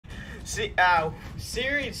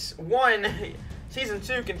Series 1, Season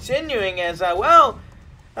 2 continuing as,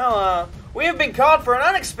 we have been called for an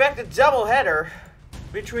unexpected doubleheader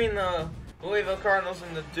between the Louisville Cardinals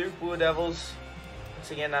and the Duke Blue Devils.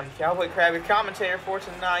 Once again, I'm Cowboy Crab, your commentator for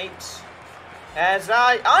tonight. As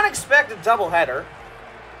unexpected doubleheader,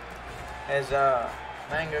 as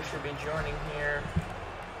Mango should be joining here.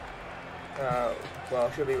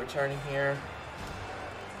 Should be returning here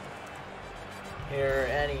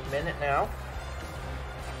any minute now.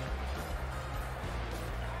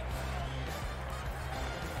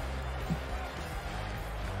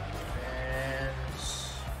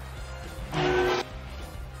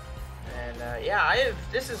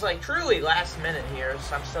 This is like truly last minute here,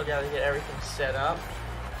 so I'm still gotta get everything set up.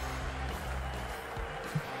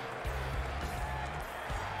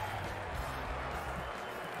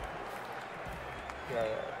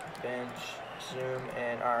 Bench, zoom,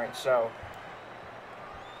 and alright, so.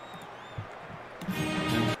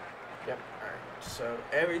 Yep, alright, so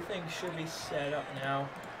everything should be set up now.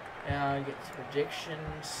 Now I get to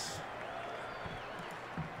predictions.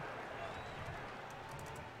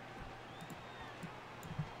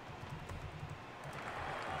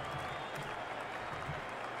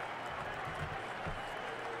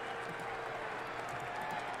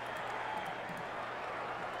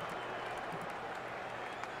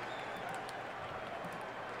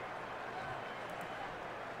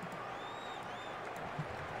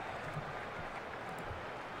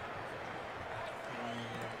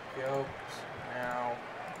 Now,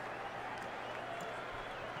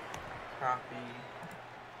 copy.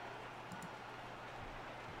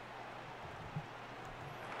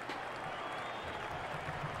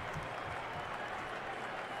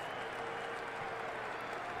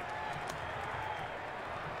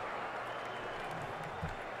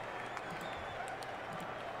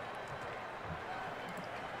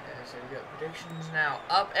 So we got predictions now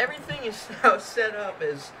up. Everything is now set up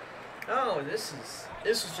as. Oh, this is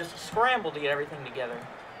just a scramble to get everything together.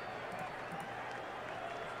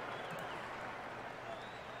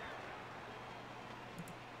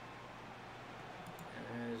 It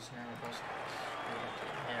is now okay.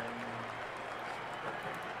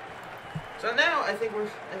 So now I think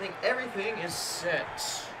everything is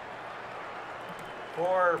set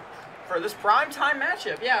for this primetime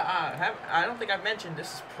matchup. Yeah, I don't think I've mentioned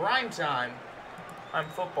this is primetime. I'm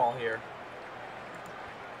football here.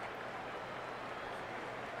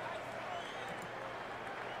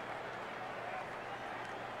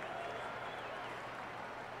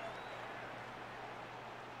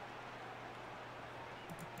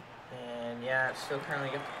 Yeah, it's still currently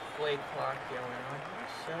got the play clock going on here,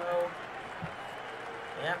 so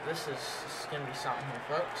yeah, this is gonna be something here,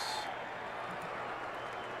 folks.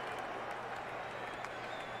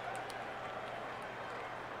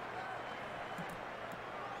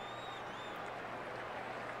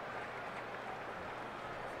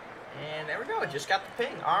 And there we go, just got the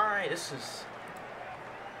ping. Alright, this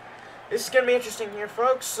is gonna be interesting here,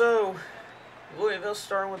 folks. So Louisville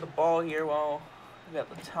starting with the ball here. Well, we got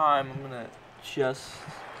the time. I'm gonna adjust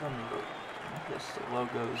some of the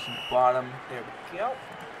logos in the bottom. There we go.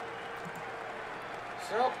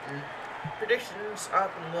 So predictions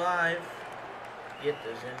up and live. Get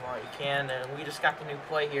those in while you can, and we just got the new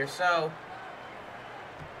play here. So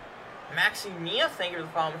Maxi Mia, thank you for the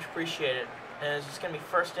follow, much appreciated. And it's just gonna be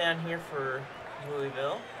first down here for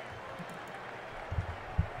Louisville.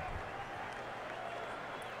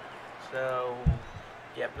 So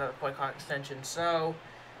yep, another play clock extension. So,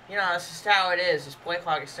 you know, this is how it is. This play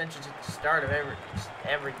clock extensions at the start of every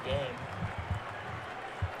game.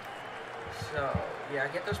 So, yeah,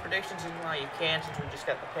 get those predictions in while you can, since we just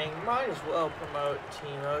got the ping. Might as well promote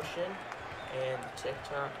T-Motion and the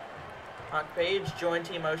TikTok page. Join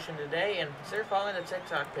T-Motion today and consider following the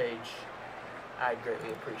TikTok page. I'd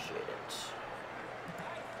greatly appreciate it.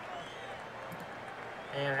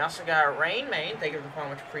 And we also got Rain Main. Thank you for the follow,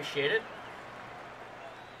 much appreciated.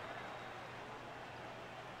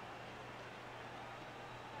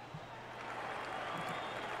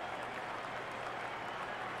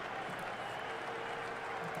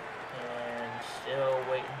 Still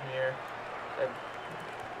waiting here. I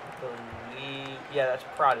believe, yeah, that's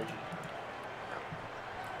Prodigy.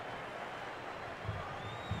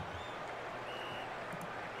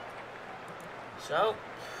 So,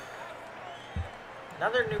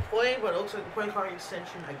 another new play, but it looks like the play clock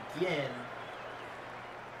extension again.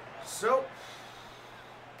 So,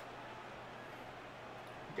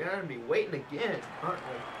 gonna be waiting again, aren't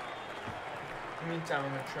we? In the meantime,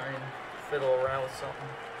 I'm gonna try and fiddle around with something.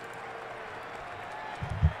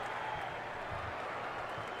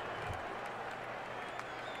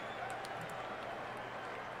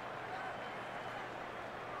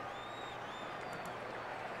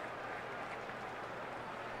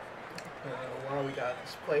 While we got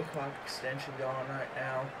this play clock extension going right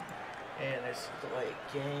now, and it's a delayed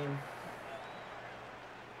game.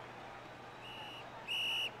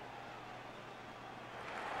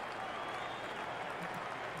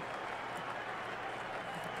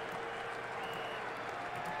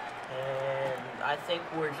 And I think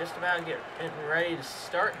we're just about getting ready to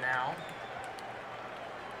start now.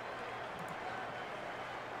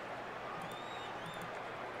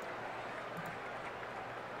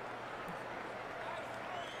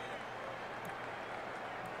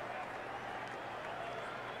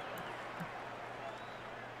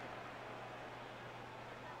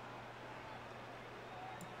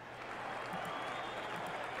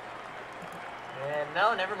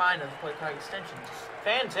 No, never mind. The play clock extension is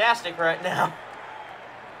fantastic right now.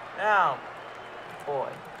 Now, boy.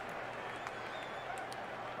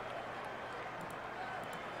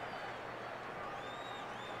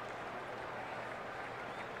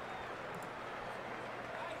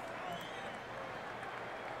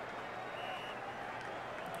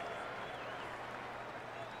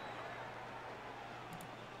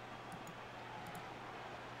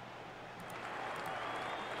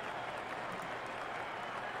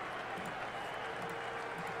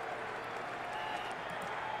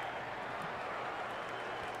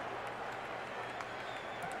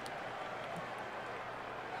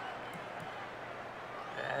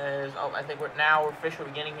 Oh, I think we're officially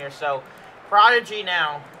beginning here. So, Prodigy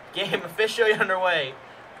now. Game officially underway.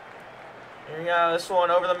 Here we go. This one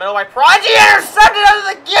over the middle by Prodigy. Intercepted out of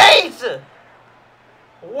the gate!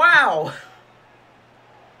 Wow.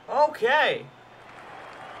 Okay.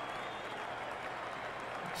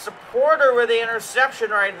 Supporter with the interception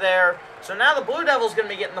right there. So now the Blue Devils going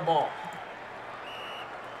to be getting the ball.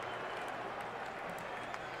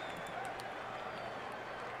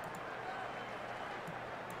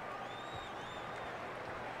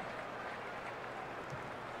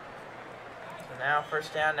 Now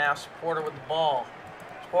first down, now Supporter with the ball.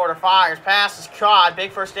 Supporter fires, pass is caught.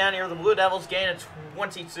 Big first down here with the Blue Devils, gain of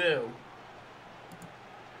 22. Here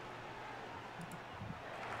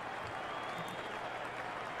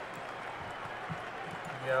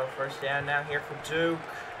we go, first down now here for Duke.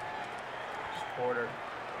 Supporter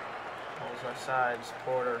holds left side,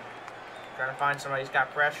 Supporter trying to find somebody, he's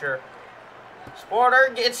got pressure.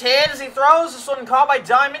 Supporter gets hit as he throws. This one caught by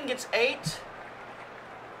Diamond, gets 8.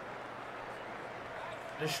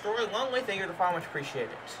 Destroy Lonely, thank you to far, much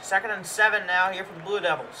appreciated. 2nd and 7 now here for the Blue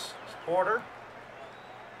Devils. Supporter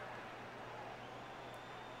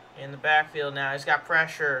in the backfield now. He's got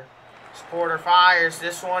pressure. Supporter fires.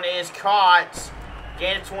 This one is caught.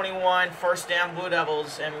 Gain of 21. First down, Blue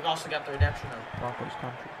Devils. And we've also got the redemption of Broncos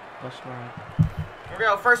country. Let's ride. Here we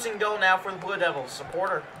go. First and goal now for the Blue Devils.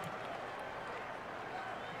 Supporter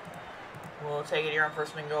will take it here on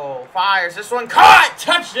first and goal. Fires. This one caught.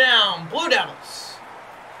 Touchdown, Blue Devils.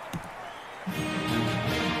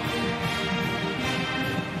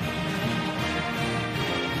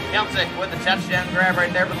 Celtic with the touchdown grab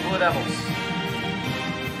right there for the Blue Devils.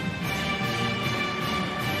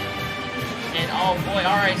 And oh boy,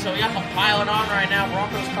 alright, so we got the pilot on right now.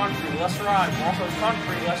 Broncos country, let's ride. Broncos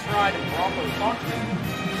country, let's ride. And Broncos country,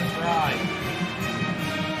 let's ride.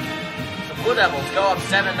 The Blue Devils go up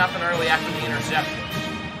 7-0 early after the interception.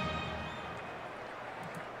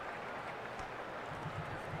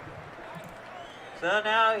 So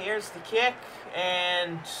now here's the kick,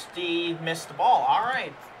 and Steve missed the ball.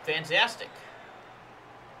 Alright. Fantastic.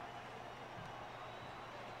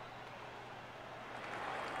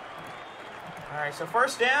 Alright, so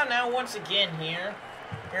first down now once again here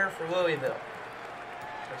for Louisville.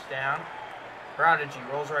 First down. Prodigy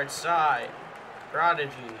rolls right side.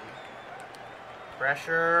 Prodigy.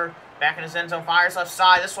 Pressure. Back in his end zone, fires left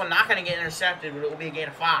side. This one not going to get intercepted, but it will be a gain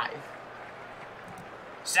of 5.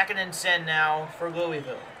 2nd and 10 now for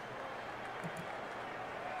Louisville.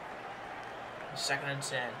 2nd and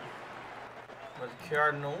 10. For the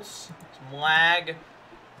Cardinals. Some lag.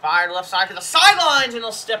 Fired left side to the sidelines, and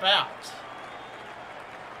he'll step out.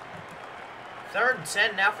 3rd and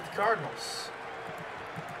 10 now for the Cardinals.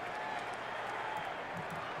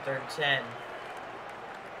 3rd and 10.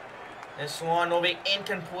 This one will be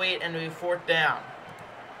incomplete and will be 4th down.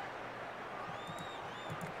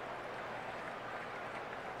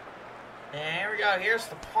 And here we go. Here's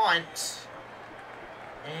the punt.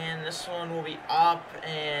 And this one will be up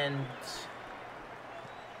and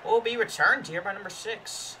will be returned here by number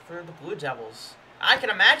 6 for the Blue Devils. I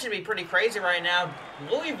can imagine it'd be pretty crazy right now.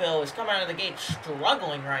 Louisville is coming out of the gate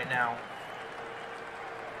struggling right now.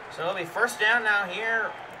 So it'll be first down now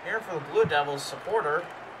here for the Blue Devils. Supporter.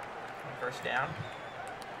 First down.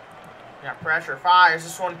 Got pressure, fires.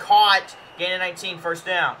 This one caught. Gain of 19, first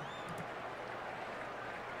down.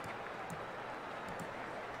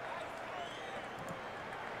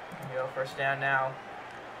 Here we go, first down now.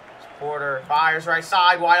 Porter fires right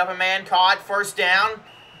side, wide open man, caught, first down.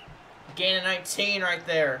 Gain of 19 right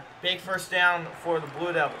there. Big first down for the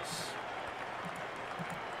Blue Devils.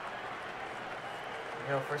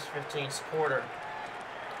 Here we go, first 15, Porter.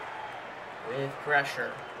 With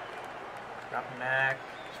pressure. Dropping back.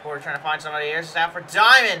 Porter trying to find somebody. Airs this out for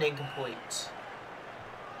Diamond, incomplete.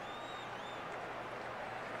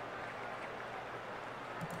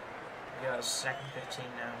 Here we go, second 15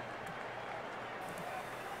 now.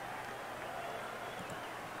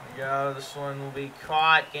 Here we go, this one will be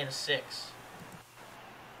caught, gain of 6.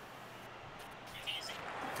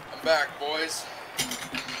 I'm back, boys.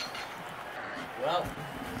 Well,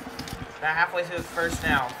 about halfway through the first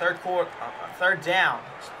now. Third down.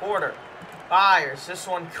 Porter fires. This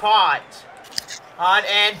one caught. On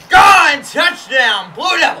and gone! Touchdown,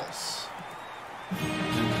 Blue Devils!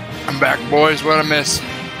 I'm back, boys. What I miss?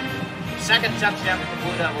 Second touchdown for the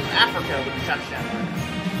Blue Devils. Africa with the touchdown.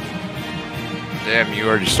 Damn, you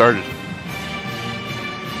already started.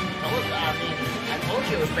 I told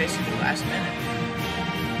you it was basically last minute.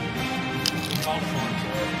 We called for it.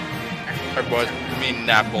 Alright, boys. I mean,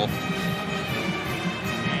 Napple.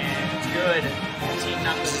 And it's good.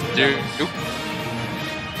 14-0. Duke.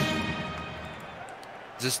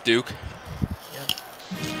 Is this Duke? Yep.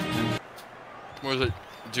 What was it?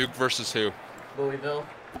 Duke versus who? Louisville.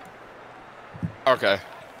 Okay.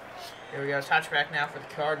 Here we go. Touchback now for the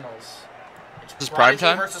Cardinals. This is prime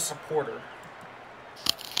time versus Supporter.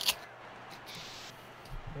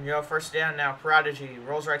 Here we go. First down now. Prodigy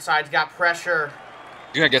rolls right side. He's got pressure.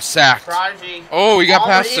 You're gonna get sacked. Prodigy. Oh, he got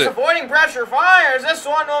past He's it. avoiding pressure. Fires. This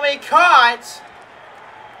one will be caught.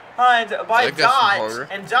 By Dot.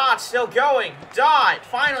 And Dot still going. Dot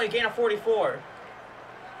finally gain a 44.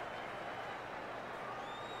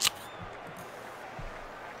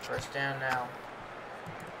 First down now.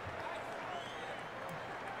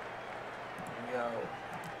 Here we go.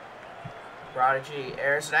 Prodigy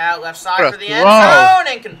airs it out. Left side for the end zone.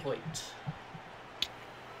 Incomplete.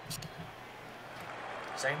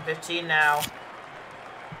 Second 15 now.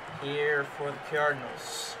 Here for the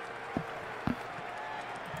Cardinals.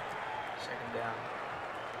 Second down.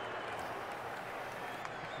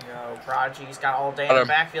 No, Prodigy's got all day in the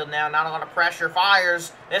backfield now. Not a lot of pressure.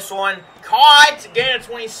 Fires. This one caught. Gain of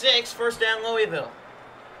 26. First down, Louisville.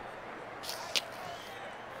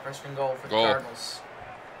 First and goal for the Cardinals.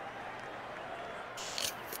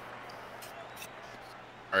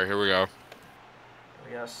 All right, here we go.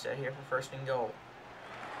 We got to sit here for first and goal.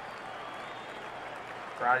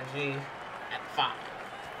 Prodigy at 5.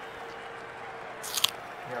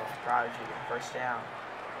 Yo, Prodigy, first down.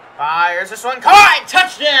 Fires, this one caught!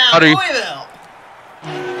 Touchdown, Louisville!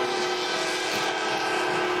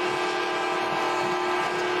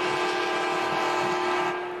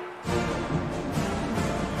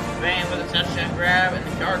 Van with a touchdown grab, and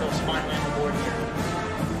the Cardinals finally on the board here.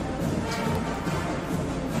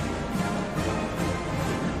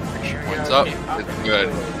 Points up. It's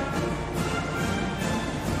good.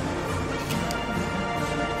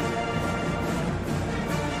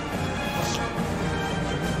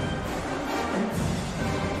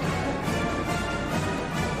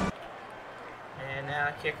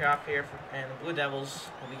 Kickoff here, and the Blue Devils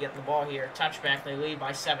will be getting the ball here. Touchback, they lead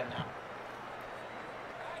by 7 now.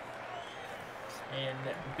 And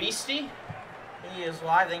Beastie, he is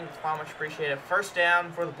live. Thank you for the follow, much appreciated. First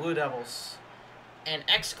down for the Blue Devils. And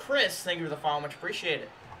Chris, thank you for the follow, much appreciated.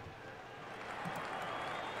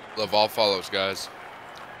 Love all follows, guys.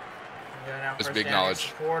 It's big knowledge.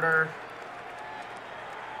 Supporter.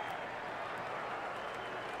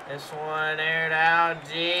 This one aired out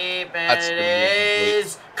deep, and it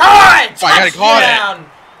is caught! Touchdown!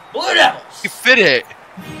 Blue Devils! You fit it.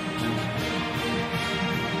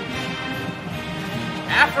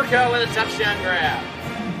 Africa with a touchdown grab.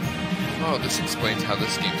 Oh, this explains how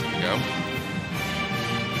this game's gonna go.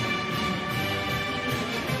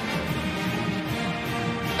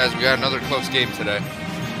 Guys, we got another close game today.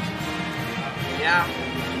 Yeah.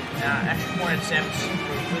 Extra point attempts for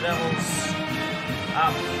the Blue Devils.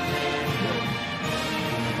 Up and good.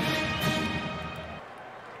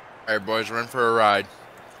 Alright, boys, we're in for a ride.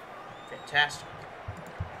 Fantastic.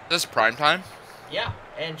 Is this prime time? Yeah,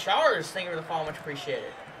 and Charles, thank you for the follow, much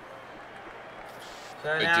appreciated.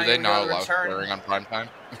 So Wait, now do they not allow return swearing on prime time?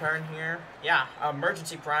 Turn here. Yeah,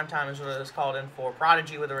 emergency prime time is what it is called in for.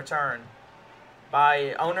 Prodigy with a return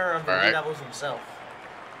by owner of the Blue Devils himself.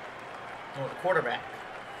 Well, the quarterback.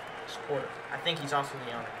 Supporter. I think he's also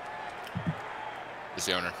the owner. Is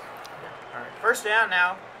the owner. Yeah. All right, first down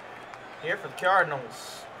now. Here for the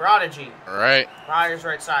Cardinals. Prodigy. All right. Fires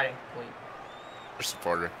right side. Wait.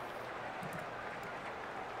 Supporter.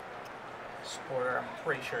 Supporter, I'm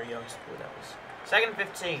pretty sure he owns Blue Devils. Second and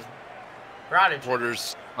 15. Prodigy.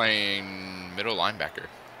 Supporter's playing middle linebacker.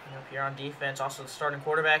 Yep, here on defense. Also the starting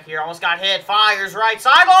quarterback here. Almost got hit. Fires right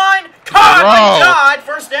sideline. Caught! My God!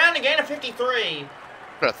 First down, a gain of 53.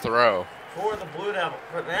 What a throw. For the Blue Devils.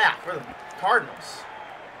 For the Cardinals.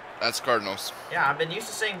 That's Cardinals. Yeah, I've been used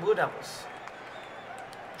to saying Blue Devils.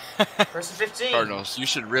 First and 15. Cardinals. You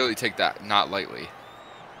should really take that not lightly.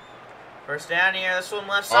 First down here. This one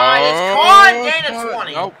left side. It's caught. Gain of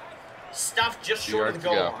 20. Nope. Stuffed just short of the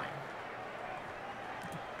goal line.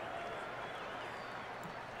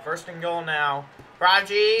 First and goal now.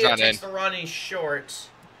 Prodigy takes the run. He's short.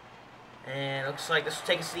 And looks like this will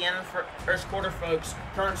take us to the end of the first quarter, folks.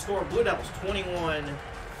 Current score, Blue Devils 21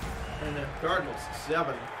 and the Cardinals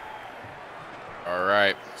 7. All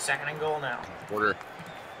right. Second and goal now. Quarter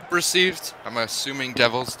received. I'm assuming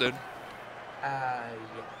Devils did. Yeah.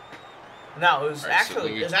 No, it was Right,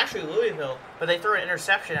 actually Louisville, but they threw an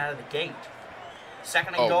interception out of the gate.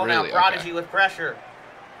 Second and goal really? now. Prodigy with pressure.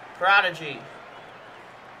 Prodigy.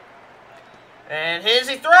 And he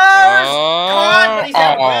throws! Caught, but he's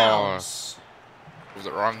out of bounds. Was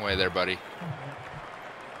it wrong way there, buddy?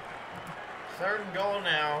 Third and goal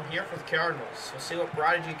now, here for the Cardinals. We'll see what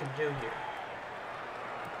Prodigy can do here.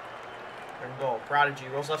 Third and goal. Prodigy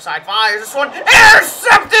rolls left side, fires. This one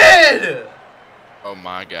intercepted! Oh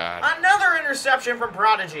my God. Another interception from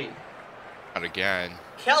Prodigy. Not again.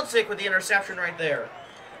 Celtic with the interception right there.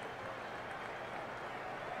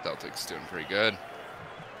 Celtics doing pretty good.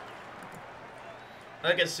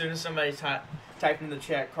 Look, as soon as somebody typed in the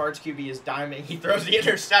chat, Cards QB is diamond, he throws the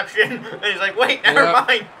interception, and he's like, wait, never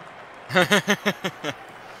mind.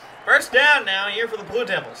 First down now, here for the Blue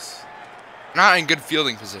Devils. Not in good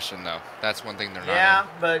fielding position, though. That's one thing they're not in. Yeah,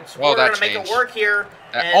 but we're going to make it work here.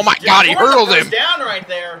 Oh my God, he hurdled him. First down right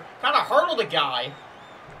there. Kind of hurdled a guy.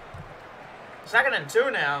 Second and 2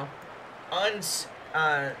 now.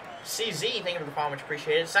 CZ, thank you for the follow, much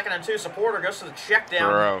appreciated. Second and 2, Supporter goes to the check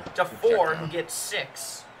down to 4, who gets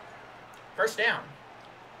 6. First down.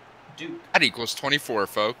 Duke. That equals 24,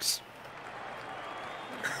 folks.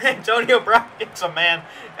 Antonio Brown gets a man.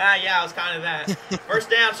 Yeah, it was kind of that.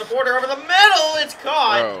 First down, Supporter over the middle. It's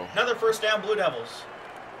caught. Another first down, Blue Devils.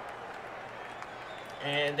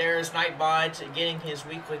 And there's Nightbot getting his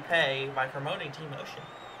weekly pay by promoting Team Ocean.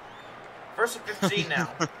 First and 15 now.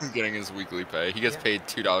 Getting his weekly pay. He gets paid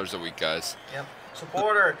 $2 a week, guys. Yep.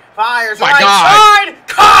 Supporter fires my right God. side.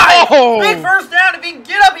 Caught! Oh! Big first down. If he can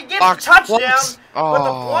get up, he gets a touchdown.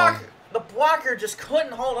 Oh. But the blocker just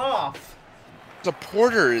couldn't hold off.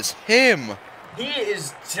 Supporter is him. He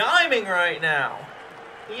is diming right now.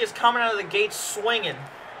 He is coming out of the gate swinging.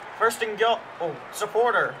 First and goal. Oh,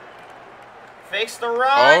 Supporter fakes the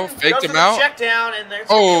run. Oh, faked him out. Check down, and there's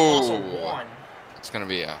going to be a loss of 1. It's going to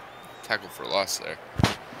be a tackle for loss there.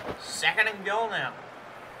 Second and goal now.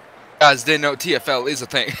 Guys, didn't know TFL is a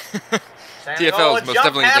thing. TFL is most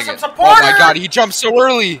definitely thinking. Oh my God, he jumped so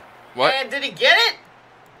early. What? And did he get it?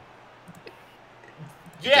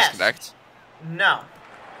 Yes. Disconnect? No.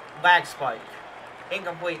 Lag spike.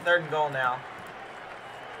 Incomplete. Third and goal now.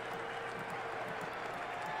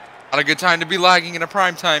 Not a good time to be lagging in a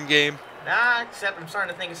primetime game. Nah, except I'm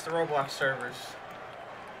starting to think it's the Roblox servers.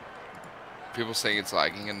 People saying it's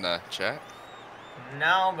lagging in the chat?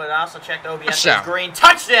 No, but I also checked OBS. Touchdown. Green.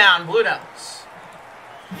 Touchdown, Blue Devils.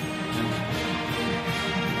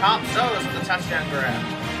 Top Sodas with the touchdown grab.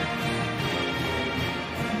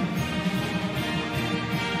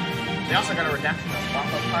 They also got a redemption of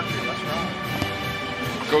Buffalo Country. What's wrong?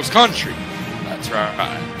 Goes Country. That's right.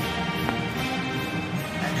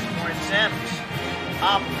 Extra point attempts.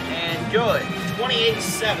 Up and good.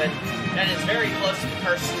 28-7. That is very close to the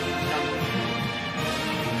cursed number.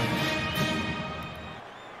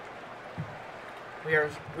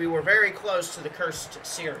 We were very close to the cursed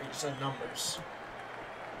series of numbers.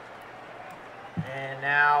 And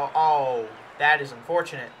now, oh, that is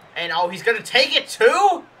unfortunate. And oh, he's gonna take it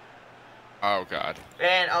too? Oh God.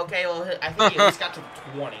 And okay, well, I think he at least got to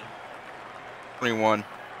 20. 21.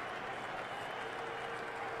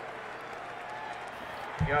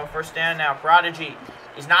 Here you go, first down now. Prodigy.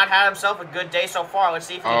 He's not had himself a good day so far. Let's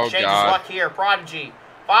see if he can change his luck here. Prodigy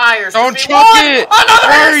fires. Don't chuck it!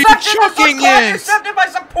 Why are you chucking it? Intercepted by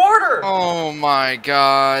Supporter. Oh my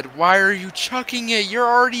God! Why are you chucking it? You're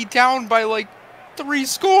already down by like 3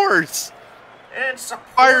 scores. And Supporter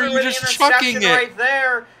why are you with just the chucking it right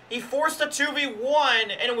there? He forced a 2v1,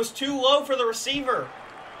 and it was too low for the receiver.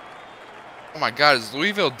 Oh my God, is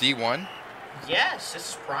Louisville D1? Yes, this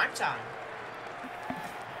is prime time.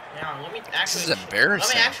 Now, let me actually. This is embarrassing.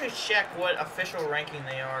 Let me actually check what official ranking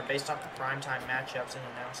they are based off the primetime matchups and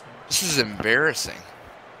announcements. This is embarrassing.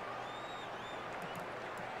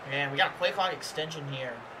 Man, we got a play clock extension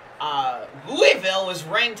here. Louisville is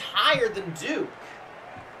ranked higher than Duke.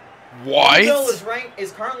 What? Louisville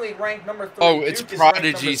is currently ranked number 3. Oh, it's Duke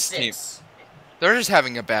Prodigy's team. They're just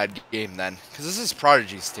having a bad game then, because this is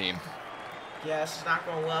Prodigy's team. Yeah, this is not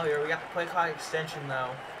going well here. We got the play clock extension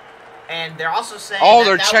though. And they're also saying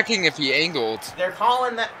they're checking if he angled. They're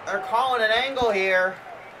calling an angle here.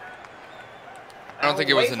 I don't think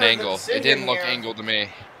it was an angle. It didn't look angled to me.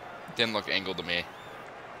 Didn't look angled to me.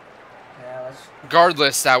 Yeah,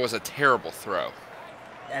 regardless, that was a terrible throw.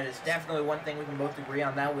 That is definitely one thing we can both agree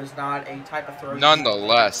on. That was not a type of throw.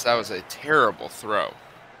 Nonetheless, that was a terrible throw.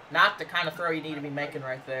 Not the kind of throw you need to be making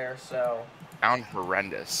right there, so. Sound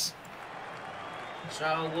horrendous.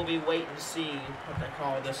 So we'll be waiting to see what they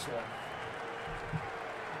call this one.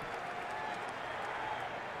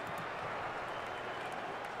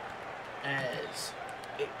 As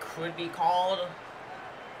it could be called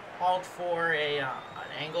for an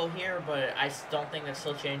angle here, but I don't think that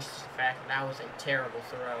still changes the fact that that was a terrible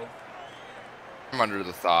throw. I'm under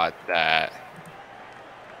the thought that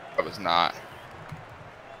it was not.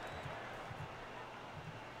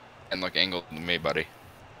 And look angled to me, buddy.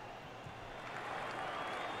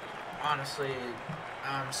 Honestly,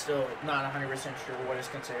 I'm still not 100% sure what is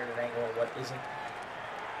considered an angle and what isn't.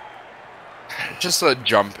 Just a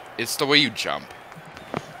jump. It's the way you jump.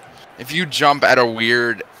 If you jump at a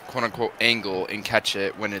weird, quote-unquote, angle and catch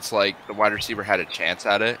it when it's like the wide receiver had a chance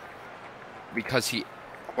at it, because he,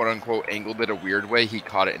 quote-unquote, angled it a weird way, he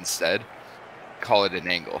caught it instead, call it an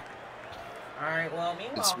angle. All right, well,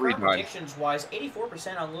 meanwhile, predictions-wise,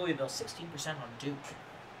 84% on Louisville, 16% on Duke.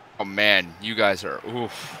 Oh, man, you guys are,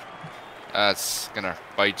 oof. That's going to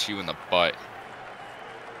bite you in the butt.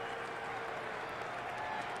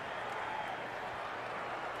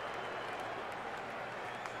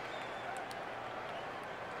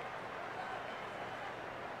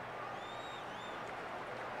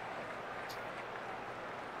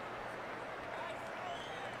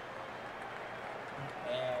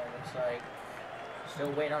 Like,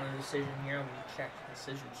 still waiting on a decision here. I'm going to check the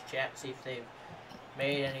decisions chat, see if they've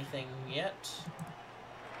made anything yet.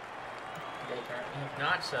 They currently have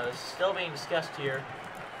not, so it's still being discussed here.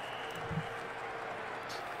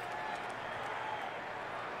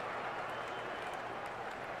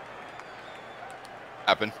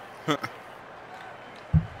 Happen.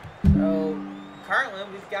 So, currently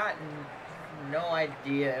we've gotten no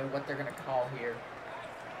idea what they're going to call here.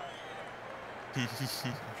 If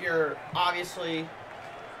you're obviously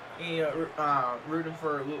rooting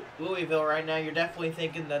for Louisville right now, you're definitely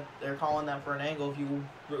thinking that they're calling that for an angle. If you're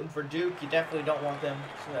rooting for Duke, you definitely don't want them.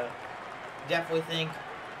 So definitely think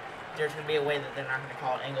there's going to be a way that they're not going to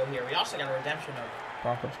call an angle here. We also got a redemption of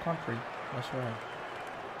Broncos country. That's right.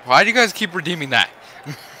 Why do you guys keep redeeming that?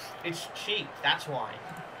 It's cheap. That's why.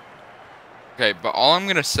 Okay, but all I'm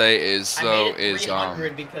gonna say is though I made it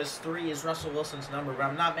 300 because 3 is Russell Wilson's number, but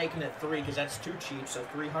I'm not making it 3 because that's too cheap. So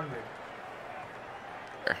 300.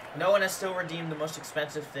 Sure. No one has still redeemed the most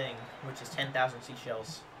expensive thing, which is 10,000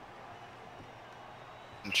 seashells.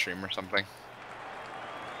 In stream or something.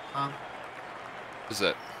 Huh? Is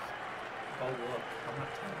it? Go look. I'm not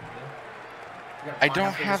telling you. I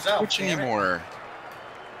don't have Twitch anymore.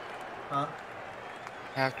 Huh?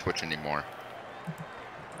 I have Twitch anymore.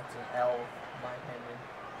 That's an L, in my opinion.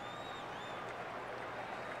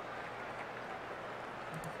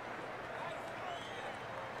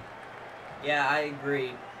 Yeah, I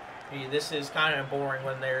agree. This is kind of boring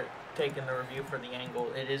when they're taking the review for the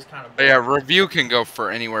angle. It is kind of boring. Yeah, review can go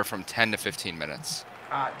for anywhere from 10 to 15 minutes.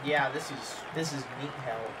 Yeah, this is neat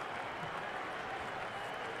hell.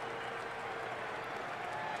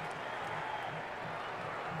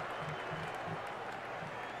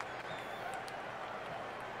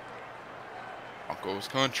 Broncos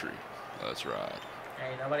country. That's right.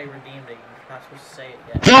 Hey, nobody redeemed it. You're not supposed to say it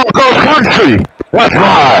yet. Broncos country. That's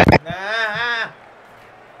right. Nah.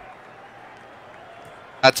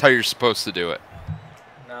 That's how you're supposed to do it.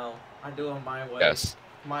 No, I do it my way. Yes.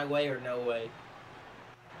 My way or no way.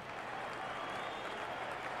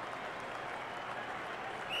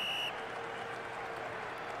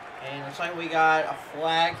 And looks like we got a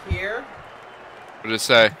flag here. What did it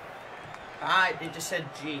say? It just said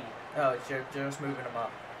G. Oh, it's just moving them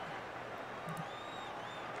up.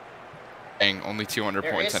 Dang, only 200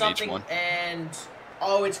 points on each one. And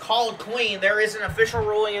oh, it's called clean. There is an official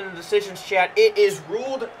ruling in the decisions chat. It is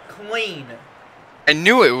ruled clean. I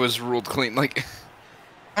knew it was ruled clean. Like,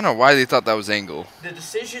 I don't know why they thought that was angle. The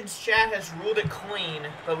decisions chat has ruled it clean,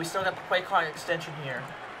 but we still got the play clock extension here.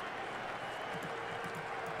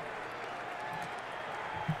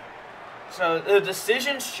 So the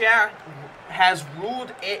decisions chat has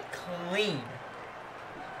ruled it clean.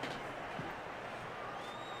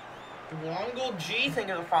 Longle G, thank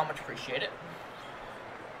you for the follow, much appreciate it.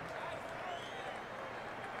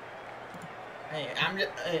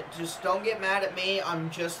 Hey, just don't get mad at me. I'm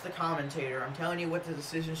just the commentator. I'm telling you what the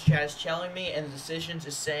decisions chat is telling me, and the decisions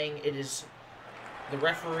is saying it is. The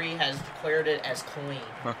referee has declared it as clean.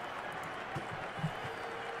 Huh.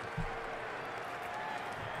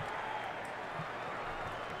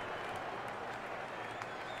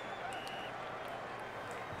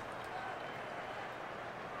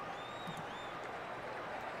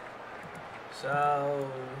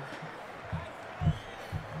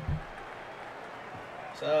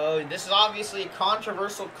 So this is obviously a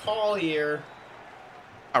controversial call here.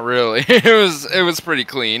 Not really. It was pretty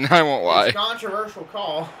clean. I won't lie. It's a controversial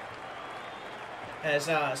call, as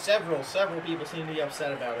several people seem to be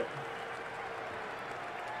upset about it.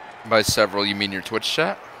 By several, you mean your Twitch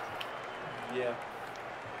chat? Yeah.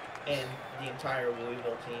 And the entire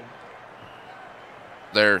Louisville team.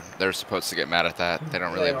 They're supposed to get mad at that. They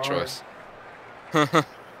don't really have a choice.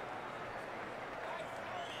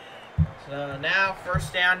 So now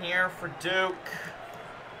first down here for Duke.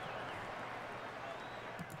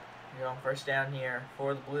 First down here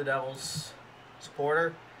for the Blue Devils.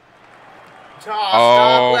 Supporter.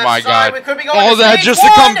 Oh my God! We could be going all to that stage just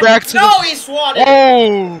one. to come back to. No, he swatted.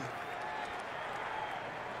 Oh! You're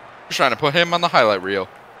trying to put him on the highlight reel.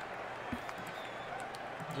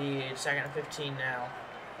 Indeed, second and 15 now.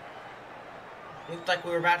 Looked like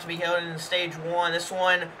we were about to be held in stage one. This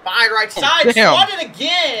one by right side, swatted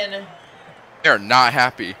again. They're not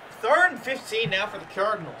happy. Third and 15 now for the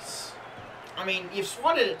Cardinals. I mean, you've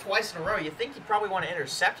swatted it twice in a row. You think you'd probably want to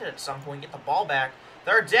intercept it at some point, get the ball back.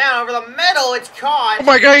 Third down over the middle. It's caught. Oh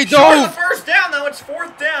my God, he Short of dove. the first down, though. It's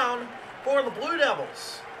fourth down for the Blue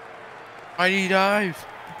Devils. Why did he dive?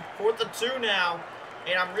 4th and 2 now.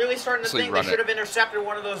 And I'm really starting to think they should have intercepted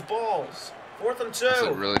one of those balls. 4th and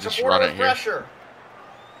 2. Really just Supporter run it with here. pressure.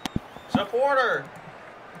 Supporter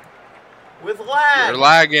with lag. You're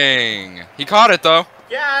lagging. He caught it, though.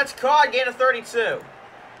 Yeah, it's caught. Gain of 32.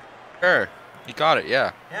 Sure. He caught it,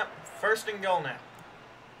 yeah. Yep. First and goal now.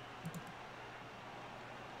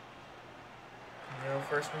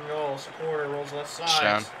 First and goal. Supporter rolls left side.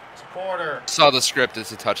 Touchdown. Supporter. Saw the script.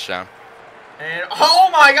 It's a touchdown. And, oh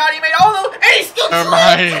my God, he made all those. And he still Never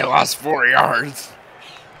mind, he lost 4 yards.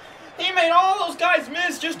 He made all those guys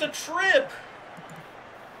miss just a trip.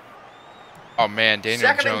 Oh man, Daniel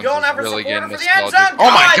Second Jones and goal now is for really Supporter getting for this the end ball. zone.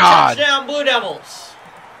 Oh my God! Touchdown, Blue Devils.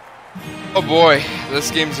 Oh boy,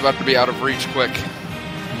 this game's about to be out of reach quick.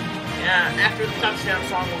 Yeah, after the touchdown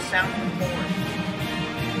song will sound the horn.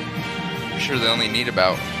 I'm sure they only need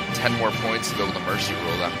about 10 more points to go with the mercy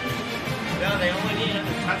rule then. No, they only need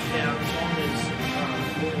another touchdown as long as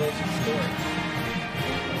Louisville's scoring.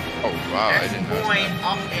 Oh wow, I didn't know Point that.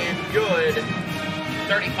 up and good.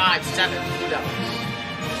 35-7 Blue Devils.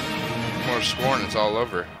 More score and it's all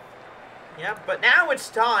over. Yeah, but now it's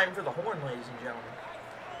time for the horn, ladies and gentlemen.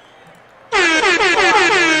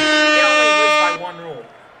 It only lives by one rule.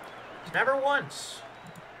 Never once.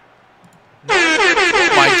 Oh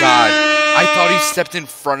my God, I thought he stepped in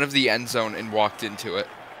front of the end zone and walked into it.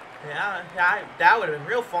 Yeah, that would have been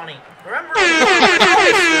real funny. Remember? That's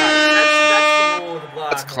the rule of the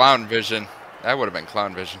block. That's clown vision. That would have been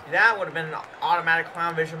clown vision. That would have been an automatic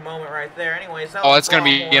clown vision moment right there. Anyways, that Oh, was it's going to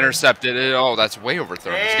be horn. intercepted. Oh, that's way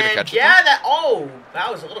overthrown. He's going to catch it. Yeah, that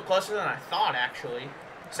was a little closer than I thought, actually.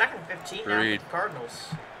 Second and 15 now for the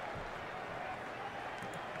Cardinals.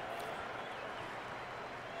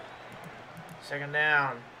 Second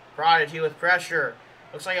down. Prodigy with pressure.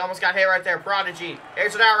 Looks like he almost got hit right there. Prodigy.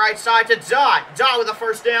 Airs it out right side to Dot. Dot with the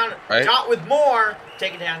first down. Right. Dot with more.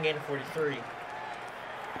 Take it down, gain of 43.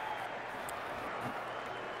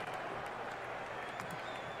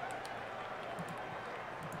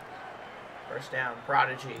 First down.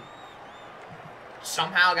 Prodigy.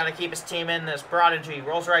 Somehow got to keep his team in this. Prodigy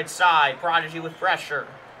rolls right side. Prodigy with pressure.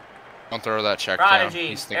 Don't throw that check Prodigy. down.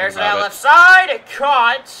 He's thinking Airs it out about it. left side.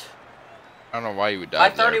 Caught. I don't know why you would By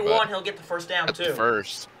dive 31, there, but he'll get the first down, at too. the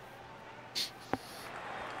first.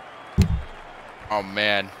 Oh,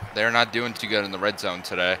 man. They're not doing too good in the red zone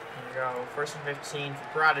today. Here we go. First and 15 for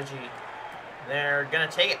Prodigy. They're going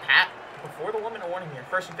to take it, Pat, before the 1-minute warning here.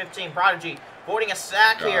 First and 15, Prodigy avoiding a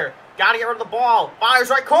sack here. Got to get rid of the ball. Fires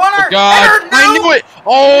right corner. Oh, God. Nope. I knew it.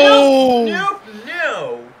 Oh.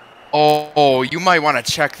 No. Oh, you might want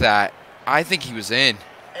to check that. I think he was in.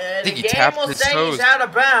 And I think the he game tapped will his say toes. he's out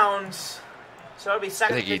of bounds. So it'll be I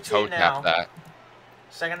second think he 15 toe now. tapped that.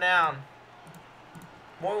 Second down.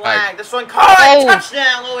 More Lag. lag. This one caught. Oh!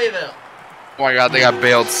 Touchdown, Louisville. Oh my God, they got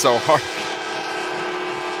bailed so hard.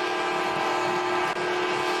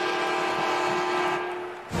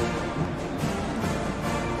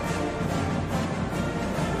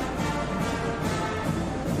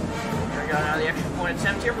 Here we go now. The extra point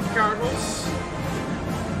attempt here for the Cardinals.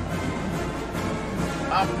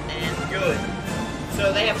 Up and good.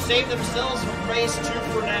 So they have saved themselves from phase 2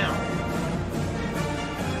 for now.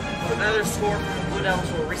 Another score from the Blue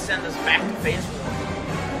Devils will resend us back to phase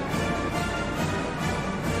 1.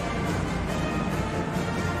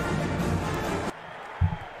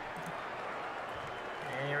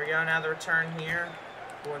 And here we go, now the return here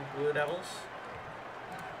for the Blue Devils.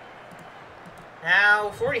 Now,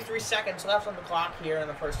 43 seconds left on the clock here in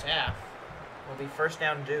the first half. Will be first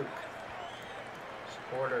down Duke.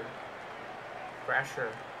 Porter. Pressure.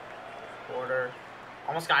 Porter.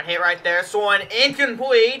 Almost got hit right there. So one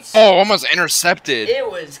incomplete. Oh, almost intercepted. It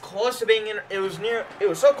was close to being it was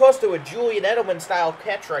so close to a Julian Edelman style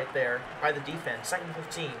catch right there by the defense. Second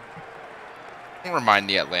 15. Don't remind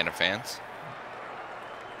the Atlanta fans.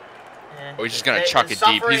 Oh, he's just gonna The chuck it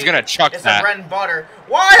deep. He's gonna chuck it's that. a bread and butter.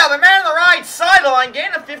 Wide on the man on the right sideline,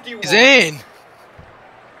 gain of 51. He's in.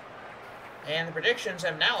 And the predictions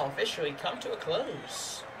have now officially come to a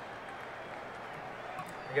close. Here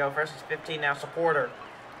we go, first it's 15 now, Supporter.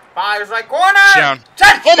 Fires right corner! Down.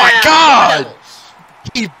 Touchdown! Oh my God! Devils.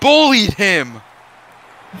 He bullied him.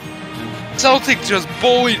 Celtic just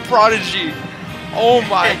bullied Prodigy. Oh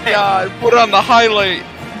my God! Put on the highlight.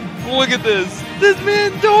 Look at this. This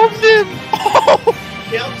man domed him. Oh,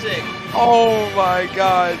 Celtic. oh my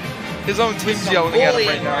God! His own team's Some yelling at him right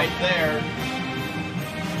bullying now. right there.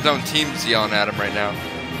 His own team's yelling at him right now.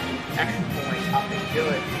 Extra point, up and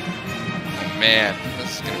good. Man,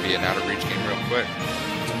 this is gonna be an out of reach game real quick.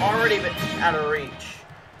 It's already been out of reach.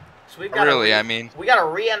 So we've got Really, I mean. we got to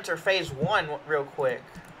re-enter phase 1 real quick.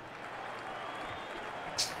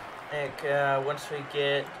 Like, once we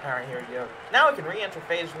get... Alright, here we go. Now we can re-enter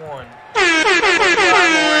phase 1. Live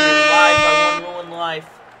by one rule in life.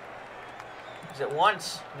 Is it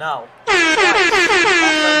once? No. Twice.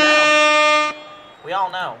 We all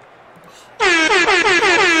know. Here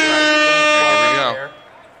we go.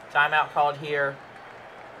 Timeout called here.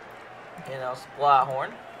 You know, blowout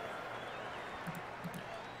horn.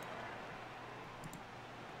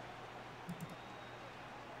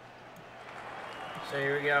 So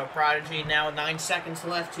here we go. Prodigy now with 9 seconds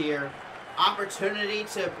left here. Opportunity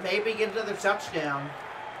to maybe get another touchdown.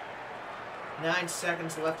 9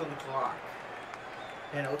 seconds left on the clock.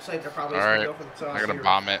 And it looks like they're probably going to go for the toss. They're gonna here.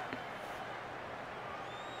 bomb it.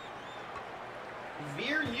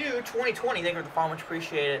 Veer U 2020, thank you for the follow, much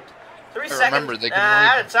appreciated. 3 Hey, seconds. remember, they can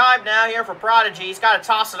out really- of time now here for Prodigy. He's got to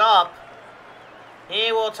toss it up.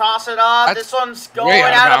 He will toss it up. That's this one's going way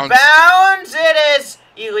out of bounds. It is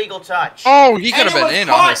illegal touch. Oh, he could And have it been was in,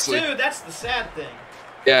 caught, honestly. too. That's the sad thing.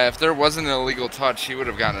 Yeah, if there wasn't an illegal touch, he would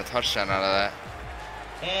have gotten a touchdown out of that.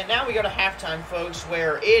 And now we go to halftime, folks,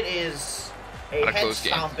 where it is a Not a head close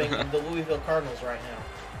game. stomping of the Louisville Cardinals right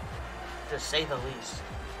now, to say the least.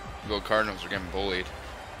 The Cardinals are getting bullied.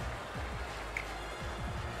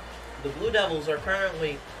 The Blue Devils are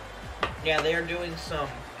currently, yeah, they are doing some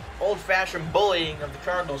old-fashioned bullying of the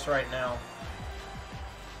Cardinals right now.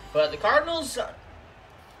 But the Cardinals,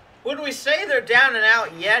 would we say they're down and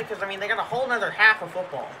out yet? Because, I mean, they got a whole nother half of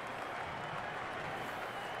football.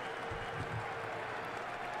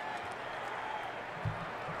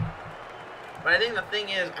 But I think the thing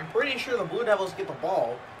is, I'm pretty sure the Blue Devils get the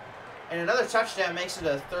ball, and another touchdown makes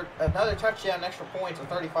it another touchdown, extra points, a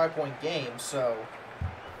 35-point game. So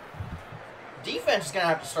defense is gonna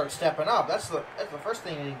have to start stepping up. That's the first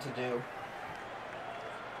thing you need to do.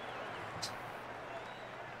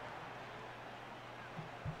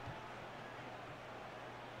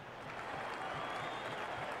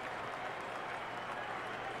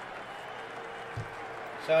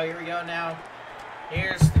 So here we go now.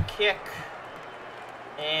 Here's the kick.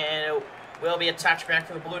 And it will be a touchback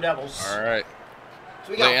for the Blue Devils. All right.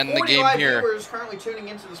 So we got They end the 45 game here. viewers currently tuning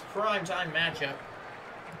into this prime time matchup.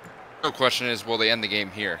 The question is, will they end the game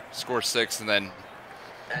here? Score 6 and then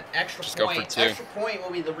An extra Just go for point. 2. Extra point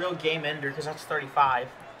will be the real game ender because that's 35.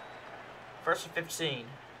 First and 15.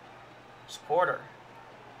 Supporter.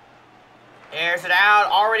 Airs it out.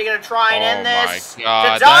 Already going to try and end this. Oh my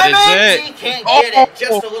God, to that is Diamonds. it. He can't get it.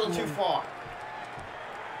 Just a Oh. little too far.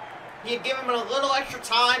 He had given him a little extra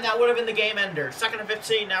time. That would have been the game ender. Second and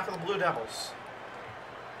 15 now for the Blue Devils.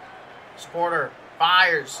 Supporter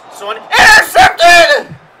fires. So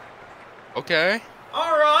intercepted! Okay.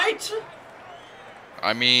 Alright.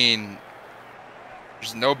 I mean,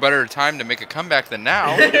 there's no better time to make a comeback than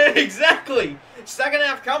now. Exactly. Second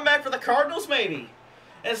half comeback for the Cardinals, maybe.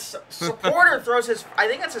 As Supporter throws his, I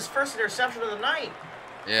think that's his first interception of the night.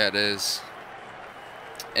 Yeah, it is.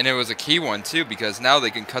 And it was a key one, too, because now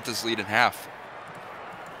they can cut this lead in half.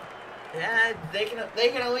 Yeah, they can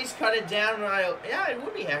at least cut it down. Yeah, it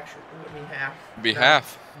would be actually. It would be half. It'd be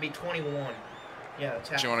half. It'd be 21. Yeah, that's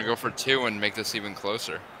half. But you want to go for 2 and make this even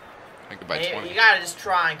closer. Make it by 20. You gotta just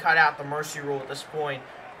try and cut out the mercy rule at this point.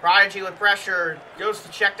 Prodigy with pressure goes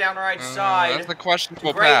to check down the right side. That's the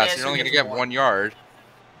questionable pass. You're only going to get 1 yard.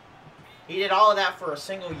 He did all of that for a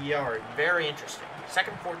single yard. Very interesting.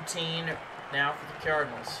 Second 14 now for the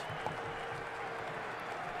Cardinals.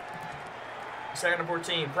 Second and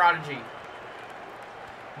 14, Prodigy.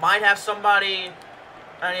 Might have somebody,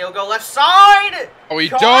 and he'll go left side! Oh, he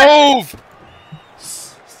dove!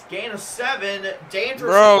 Gain of 7, dangerous.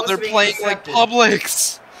 Bro, they're playing like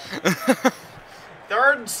Publix.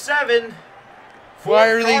 3rd and 7. Why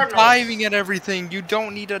are they diving at everything? You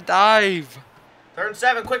don't need to dive. 3rd and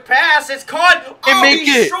 7, quick pass, it's caught! And make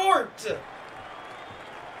he's it! Short!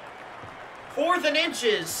 4th and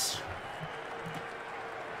inches.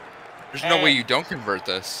 There's no way you don't convert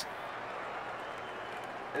this.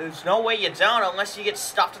 There's no way you don't unless you get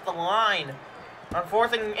stopped at the line. On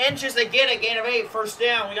 4th and inches, they get it. Gain of 8, first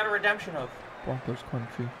down. We got a redemption of. Broncos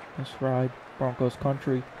country, let's ride. Broncos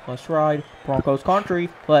country, let's ride. Broncos country,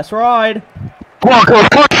 let's ride. Broncos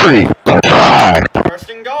country, let's ride. First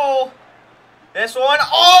and goal. This one,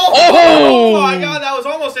 oh my God, that was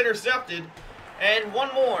almost intercepted. And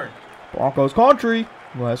one more. Broncos country,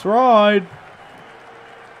 let's ride.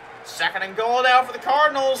 Second and goal now for the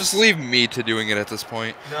Cardinals. Just leave me to doing it at this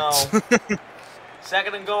point. No.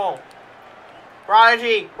 Second and goal.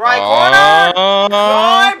 Prodigy, right corner.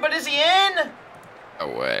 Right, but is he in? No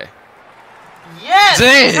way. Yes.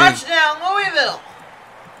 Dang. Touchdown, Louisville.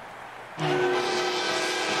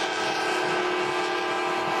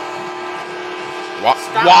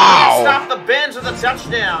 Wow. Stop the bends with a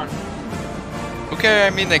touchdown. Okay,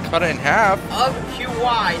 I mean, they cut it in half. Of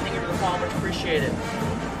QY. Thank you for the follow, much appreciated.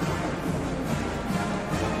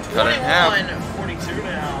 Cut it in half. 42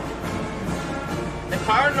 now. The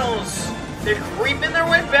Cardinals, they're creeping their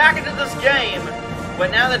way back into this game,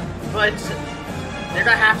 but they're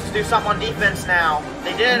gonna have to do something on defense now.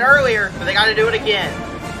 They did it earlier, but they got to do it again.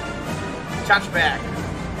 Touchback.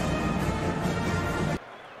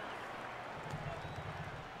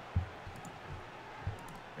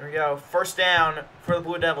 Here we go. First down for the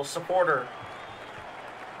Blue Devils. Supporter.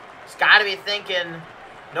 He's got to be thinking,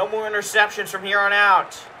 no more interceptions from here on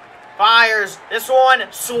out. Fires. This one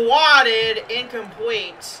swatted,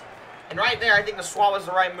 incomplete. And right there, I think the swat was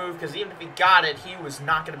the right move because even if he got it, he was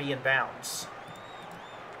not going to be in bounds.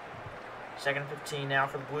 Second and 15 now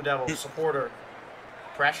for the Blue Devils. Supporter.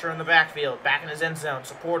 Pressure in the backfield. Back in his end zone.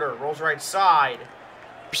 Supporter rolls right side.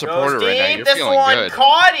 Supporter goes deep. right now. You're this feeling one good.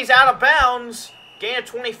 caught. He's out of bounds. Gain of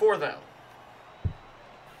 24 though.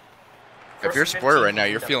 If you're Supporter right now,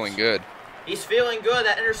 you're feeling good. He's feeling good.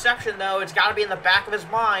 That interception though, it's got to be in the back of his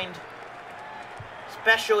mind.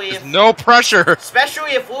 Especially if no pressure.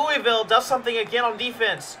 Especially if Louisville does something again on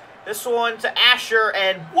defense. This one to Asher,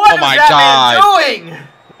 and what is that man doing?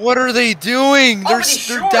 What are they doing? Oh,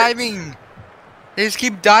 they're diving. They just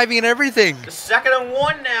keep diving and everything. The 2nd and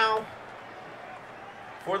 1 now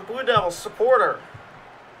for the Blue Devils. Supporter.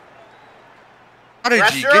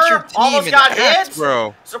 Prodigy, get your team and act,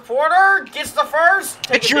 bro. Supporter gets the first.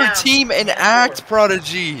 Get your team and act,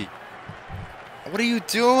 Prodigy. What are you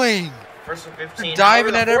doing? First and 15. They're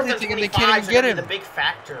diving at everything and they can't even get him. The big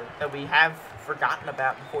factor that we have forgotten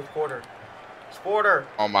about in the 4th quarter. Supporter.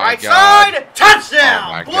 Oh my right God. Side, touchdown.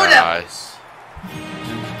 Oh my Blue God. Devils.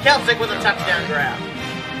 Celtic with a touchdown grab.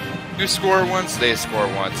 You score once, they score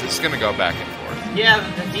once. It's gonna go back and forth. Yeah,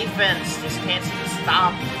 the defense just can't seem to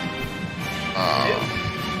stop.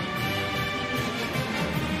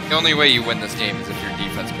 The only way you win this game is if your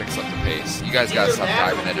defense picks up the pace. You guys gotta stop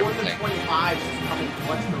diving at everything. 25 is coming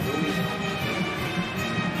much for Louisville.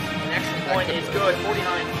 The next point is good,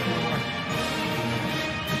 49.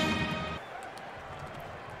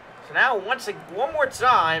 So now, one more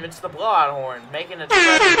time, it's the blowout horn, making it once again.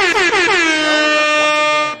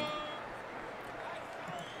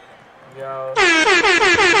 Go. Once,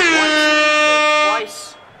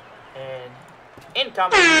 twice, and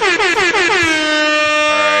incoming.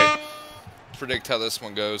 Alright. Predict how this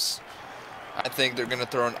one goes. I think they're going to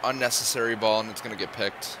throw an unnecessary ball and it's going to get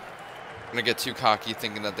picked. They're going to get too cocky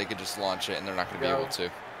thinking that they could just launch it and they're not going to be able to.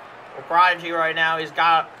 for Prodigy right now. He's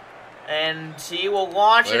got, and he will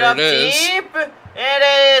launch it There up it is. deep.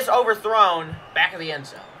 It is overthrown. Back of the end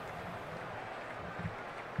zone.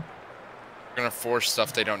 They're gonna force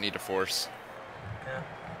stuff they don't need to force.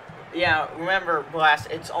 Yeah, remember, Blast,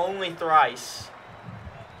 it's only thrice.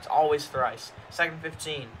 It's always thrice. Second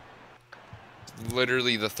 15.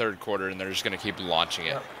 Literally the third quarter, and they're just gonna keep launching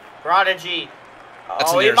it. Yep. Prodigy.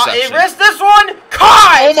 That's Oh, an he interception. missed this one.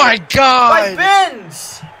 Caught! Oh my By god!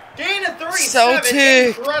 Benz. Gain of 3-7.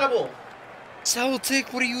 Celtic. Incredible.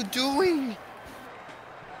 Celtic, what are you doing?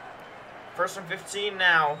 First and 15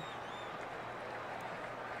 now.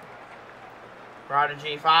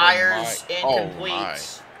 Prodigy fires. Oh my. Incomplete. Oh my.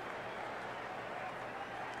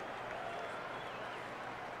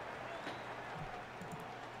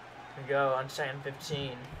 We go on second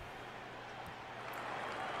 15.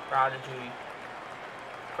 Prodigy.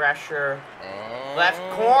 Pressure. Oh, Left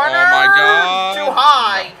corner. Oh my god. Too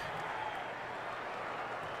high.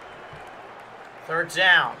 Third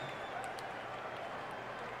down.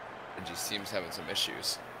 It just seems having some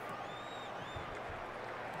issues.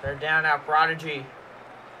 Third down now, Prodigy.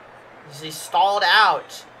 He stalled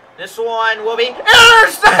out. This one will be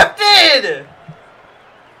intercepted!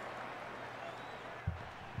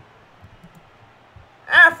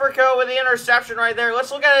 Africa with the interception right there.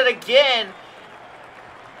 Let's look at it again.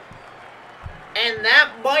 And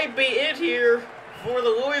that might be it here for the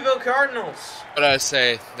Louisville Cardinals. What did I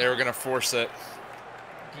say? They were gonna force it.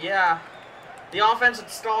 Yeah. The offense had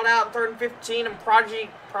stalled out in 3rd and 15, and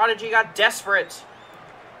Prodigy got desperate.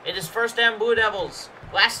 It is first down Blue Devils.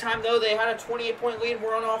 Last time, though, they had a 28-point lead and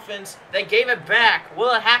were on offense. They gave it back.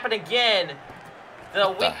 Will it happen again? The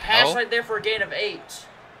weak pass right there for a gain of 8.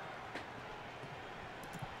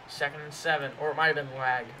 2nd and 7. Or it might have been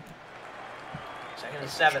lag. 2nd and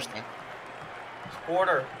 7.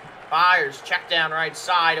 Porter fires. Check down right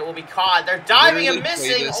side. It will be caught. They're diving and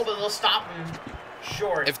missing. Oh, but they'll stop him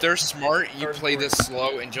short. If they're smart, you Third play quarter. this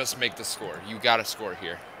slow and just make the score. You gotta score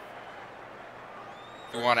here.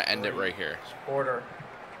 You want to end it right here. Porter.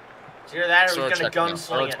 It's either that or Throw a he's going check to down.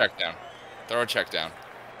 Throw gunsling a it. check down. Throw a check down.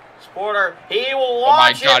 Porter, he will Oh my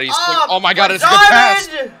launch god, it he's up. oh my god, for it's a good pass.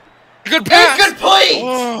 Diamond. Good pass. Incomplete.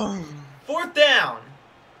 Oh. 4th down.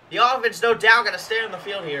 The offense, no doubt, going to stay on the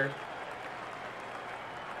field here.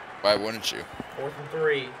 Why wouldn't you? 4th and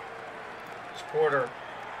 3. It's Porter.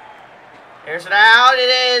 Airs it out. It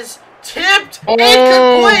is tipped. Oh.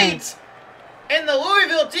 Incomplete. And the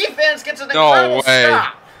Louisville defense gets an incredible way.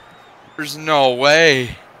 stop. There's no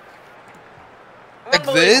way. Like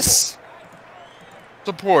Unbelievable. this?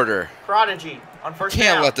 Supporter. Prodigy on first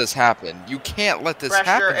Can't down. let this happen. You can't let this Pressure.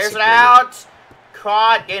 happen. Airs it supporter. out.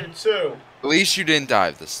 Caught. Gain of 2. At least you didn't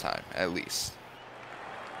dive this time. At least.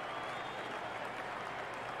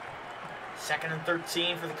 2nd and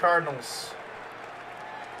 13 for the Cardinals.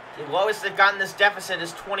 The lowest they've gotten this deficit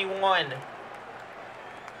is 21.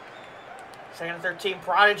 2nd and 13,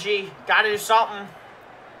 Prodigy. Got to do something.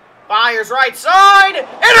 Fires right side.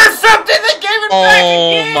 Intercepted. They gave it back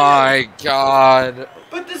again. Oh my god.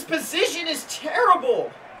 But this position is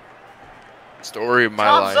terrible. Story of my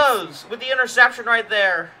life. Topsos with the interception right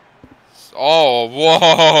there. Oh,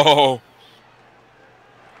 whoa.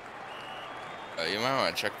 You might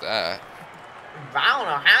want to check that. I don't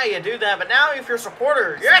know how you do that, but now if you're a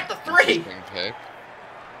supporter, you're at the 3. Interesting pick.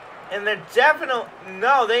 And they're definitely...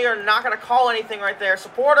 No, they are not going to call anything right there.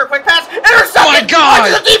 Supporter, quick pass. Intercepted. Oh my god!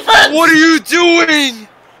 Back to the defense. What are you doing?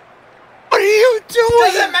 What are you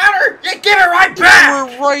doing? Doesn't matter. You give it right back.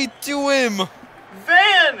 You were right to him.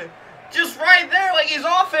 Van, just right there like he's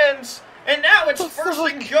offense. And now it's What the first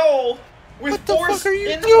fuck? and goal with What the fuck are you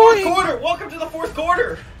in the 4th doing? quarter. Welcome to the 4th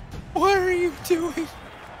quarter. What are you doing?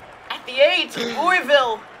 At the 8,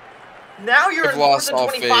 Louisville. Now you're I've in 4th lost and all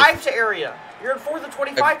 25 to area. You're in 4th and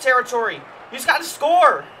 25 territory. You just got to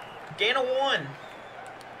score. Gain of 1.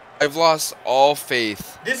 I've lost all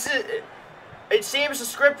faith. This is... It seems the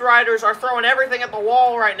script writers are throwing everything at the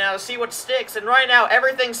wall right now to see what sticks. And right now,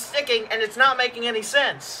 everything's sticking, and it's not making any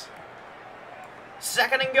sense.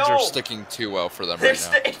 2nd and goal. They're sticking too well for them right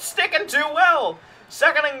now. It's sticking too well.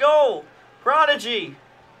 2nd and goal. Prodigy.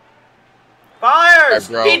 Fires.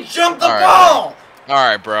 All right, bro. He jumped the All right, ball.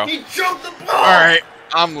 Alright, bro. He jumped the ball. Alright,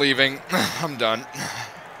 I'm leaving. I'm done.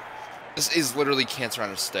 This is literally cancer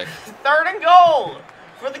on a stick. 3rd and goal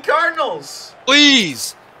for the Cardinals.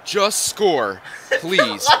 Please, just score.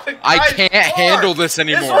 Please. I Guys, can't score. handle this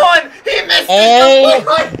anymore. This one, he missed Oh it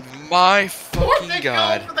completely. my 4th fucking and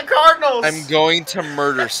god. goal for the Cardinals. I'm going to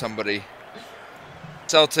murder somebody.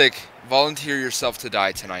 Celtic, volunteer yourself to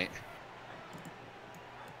die tonight.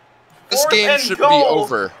 This 4th game and should be goal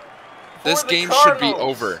over. This the game should be Cardinals.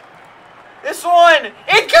 over. This one!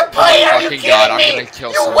 Incomplete! Are you kidding God, me? I'm gonna kill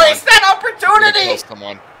You someone. waste that I'm gonna opportunity! kill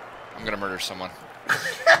someone. I'm gonna murder someone.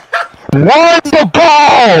 Run the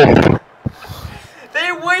ball!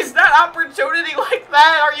 They waste that opportunity like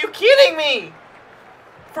that! Are you kidding me?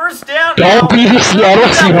 First down now. Don't be the Seattle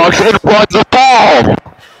Seahawks and run the ball!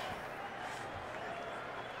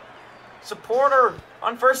 Supporter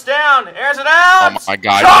on first down. Airs it out. Oh my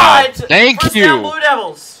God! Caught! No. Thank First you. down, Blue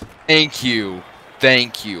Devils. Thank you.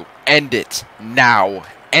 Thank you. End it now.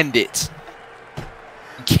 End it.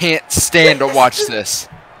 Can't stand to watch this.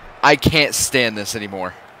 I can't stand this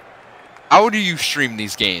anymore. How do you stream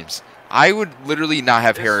these games? I would literally not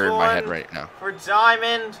have hair in my head right now. For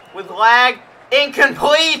Diamond with lag.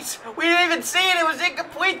 Incomplete. We didn't even see it. It was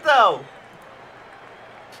incomplete though.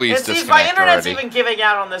 Please and see, disconnect my internet's already. even giving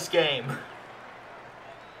out on this game.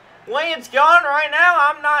 Way it's gone right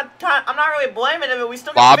now. I'm not really blaming it, but we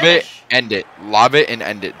still Lob got to it, finish. end it. Lob it and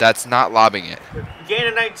end it. That's not lobbing it. Gain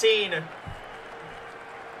of 19. It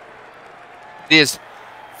is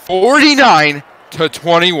 49 to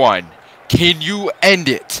 21. Can you end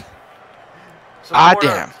it? Supporter,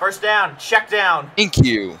 damn. First down. Check down. Thank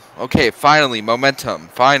you. Okay, finally, momentum.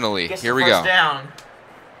 Finally, Gets here the we first go. down.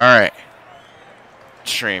 All right.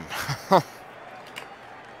 Stream.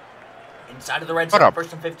 Inside of the red What zone. up?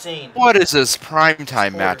 First and 15. What is this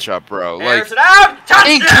primetime matchup, bro? Like, Airs it out.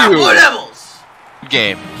 thank Touchdown, you. Blue Devils. good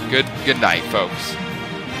game. Good night, folks.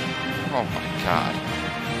 Oh my God.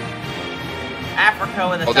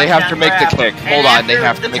 Africa in the Oh, they have to touchdown make the grab. kick. And Hold on, they after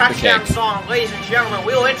have to the make the touchdown kick. song, ladies and gentlemen,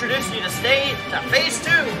 we will introduce you to phase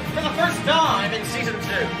 2 for the first time in season 2.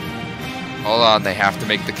 Hold on, they have to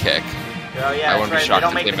make the kick. Oh yeah, I that's wouldn't be right. shocked They don't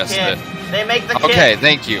if make they the missed kick. it. They make the kick. Okay,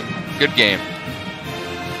 thank you. Good game.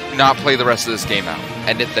 Do not play the rest of this game out.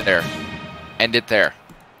 End it there. End it there.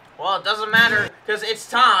 Well, it doesn't matter because it's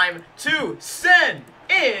time to send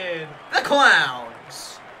in the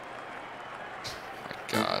clowns. My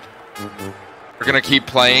God. We're gonna keep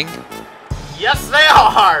playing. Yes, they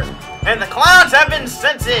are. And the clowns have been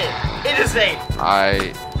sent in. It is a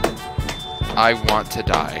I want to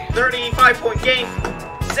die. 35-point game.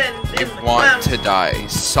 Send in the I want clowns. to die.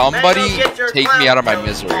 Somebody Then go get your take clown me out of my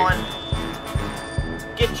nose misery. on.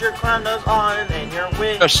 Get your clown nose on and your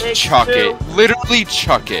wig Just takes chuck two. it. Literally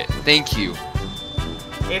chuck it. Thank you.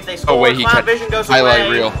 If they score, Oh wait, he clown cut vision goes highlight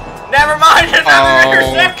away. reel. Never mind, another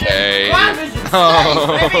interception. Okay. Clown vision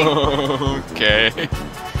stays, baby. Okay.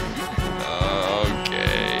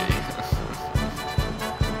 Okay.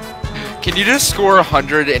 Can you just score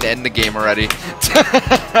 100 and end the game already?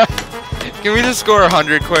 Can we just score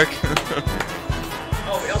 100 quick?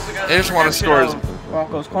 Oh, we also got I just want to score as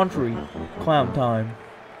Broncos country. Clown time.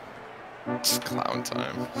 it's clown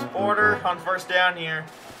time. Order on first down here.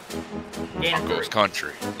 Gain of Broncos 3.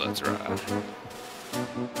 country. Let's ride.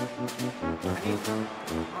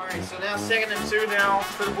 Alright, so now 2nd and 2 now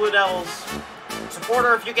for the Blue Devils.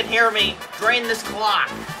 Supporter, if you can hear me, drain this clock.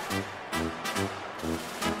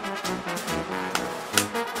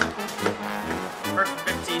 First and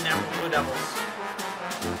 15 now for the Blue Devils.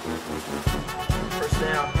 First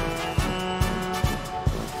down.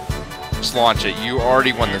 Just launch it. You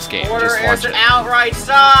already won this game. Order Just airs launch it it. out right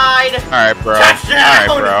side. Alright, bro. Touchdown!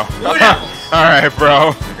 Alright, bro. Blue Devils. Alright,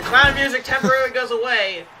 bro. The clown music temporarily goes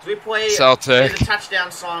away as we play Celtic. the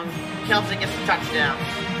touchdown song. Celtic gets the touchdown.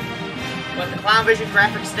 But the clown vision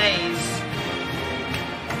graphic stays.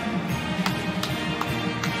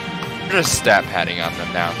 They're just stat padding on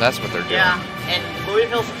them now. That's what they're doing. Yeah, and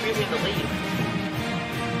Louisville's refusing to leave.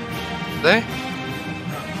 They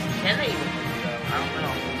Can they even leave, though? I don't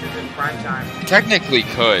know. This is prime time. technically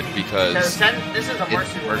could Because because this is a it's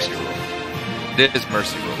mercy rule. mercy rule. It is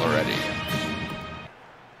mercy rule already.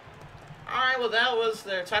 Alright, well that was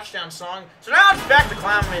their touchdown song. So now it's back to the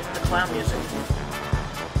clown music.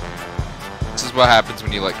 This is what happens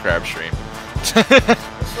when you let Crab stream. This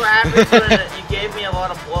is what happens when you gave me a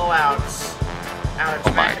lot of blowouts.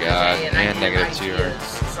 Oh my God, and negative 2.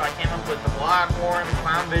 So I came up with the Blockhorn, the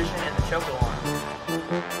Clown Vision, and the Chocolon.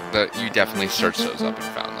 You definitely searched those up and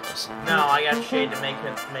found those. No, I got Shade to make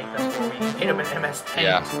them for me. Made them in MS Paint.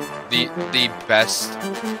 Yeah, the best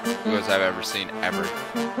duos I've ever seen ever.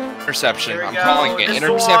 Interception. Here we I'm go, calling it. this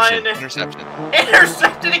Interception. one. Interception.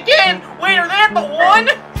 Intercepted again! Wait, are they at the 1?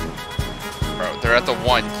 Bro, they're at the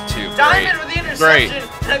 1, 2. Diamond with the interception.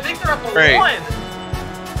 And I think they're at the Great. 1.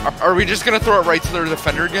 Are we just gonna throw it right to their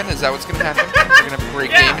defender again? Is that what's gonna happen? We're gonna have a great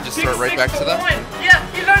game and just throw it right back to them? Yeah,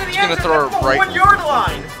 he's under the Just gonna end throw of it the right- 1 yard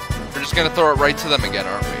line. We're just gonna throw it right to them again,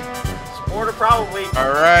 aren't we? Supporter probably.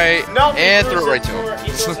 Alright. No, And throw it right to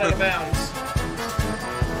He throws out of them. bounds.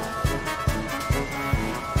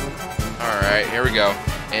 Alright, here we go.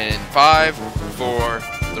 In 5, 4,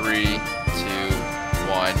 3, 2,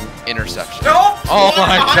 1. Interception. Nope! Oh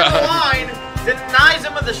my behind god. the line denies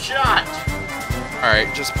him of the shot.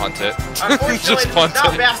 Alright, just punt it. Unfortunately, just punt it's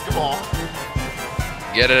not it. basketball.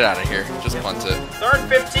 Get it out of here. Just punt it. Third and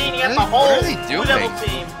 15, you got the What whole are they doing? Blue Devil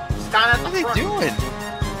team. It's kind of What are they doing?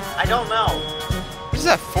 I don't know. What is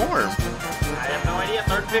that form? I have no idea.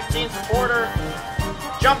 Third and 15, supporter.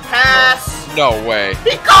 Jump pass. No way.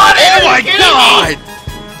 He caught it! Oh Are my you kidding me? god!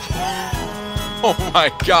 Oh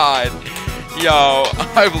my god. Yo,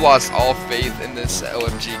 I've lost all faith in this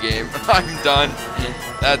LFG game. I'm done.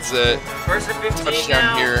 That's it. First and 15 Touchdown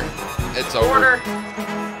now. here. It's Supporter.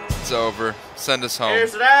 over. It's over. Send us home.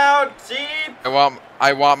 Here's it out. Deep.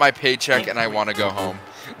 I want my paycheck and I want to go home.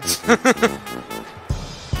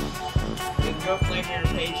 You can go claim your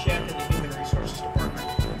paycheck in the Human Resources Department.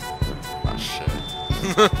 Oh shit.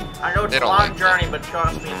 I know it's They a don't long like journey, but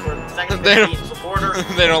trust me, for the second They 15 supporter.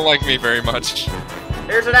 They don't like me very much.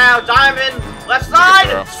 Here's it out. Diamond. Left throw.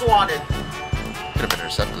 side. Swatted. Could have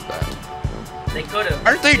intercepted that. They could have.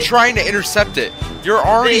 Aren't they trying to intercept it? You're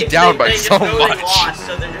already down by so They much. lost,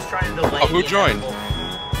 so they're just trying to delay. Oh, who the joined?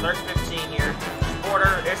 inevitable. Third 15 here.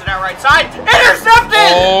 Supporter. Here's it out right side. Intercepted.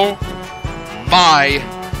 Oh my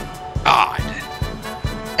god.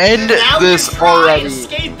 End Now this you try already. and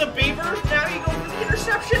skate the Beavers. Now you go for the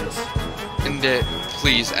interceptions. End it.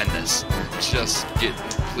 Please end this. Just get,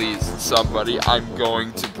 please, somebody. I'm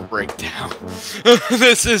going to break down.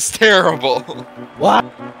 This is terrible. What?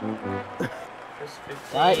 First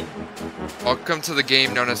 15. Right. Welcome to the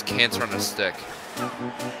game known as Cancer on a Stick.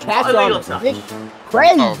 Catch Illegal on touch. stick.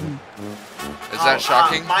 Crazy. Oh. Is that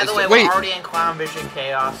shocking? By the way, Wait, we're already in Clown Vision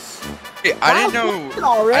Chaos. wait, I didn't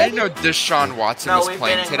know. I didn't know Deshaun Watson No, was we've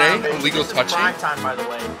playing been in today. Clown Vision. Illegal This is touching. prime time, by the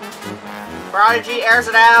way. Prodigy airs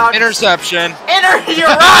it out. Interception. You're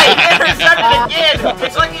right! Intercepted again!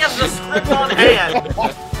 It's like he has the script on hand.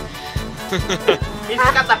 He's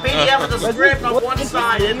got the PDF of the script on one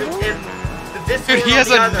side and the disc Dude, he on has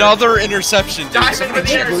the other. another interception, dude. Diamond Someone with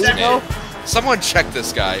the check this interception. man. Someone check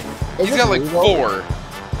this guy. Is He's it got like Louisville?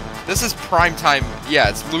 4. This is prime time. Yeah,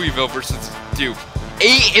 it's Louisville versus Duke. 8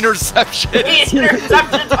 interceptions. 8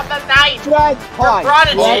 interceptions on the night! Drag hard.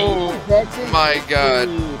 Prodigy. Oh my god.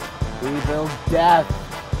 Louisville death.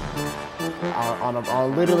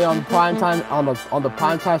 Literally on the prime time, on the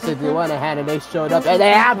prime time stage, they went ahead and they showed up and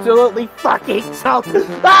they absolutely fucking choked.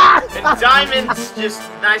 Ah! And Diamond's just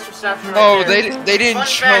nice reception right Oh, there. they didn't Fun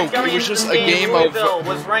fact, choke. going It was into just this a game of. Louisville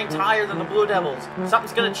was ranked higher than the Blue Devils.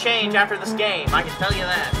 Something's gonna change after this game, I can tell you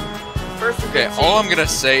that. First and Okay, 15. all I'm gonna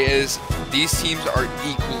say is these teams are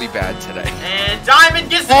equally bad today. And Diamond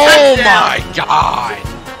gets the Oh touchdown! my god!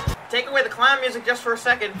 Take away the clown music just for a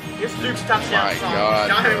second. Here's Duke's touchdown My song. God,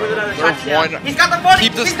 Diamond bro. with another They're touchdown. one- He's got the bunny!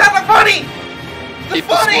 Keep this- He's got the bunny! Keep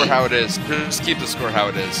the score how it is. Just keep the score how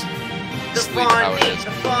it is. Just leave it how it is.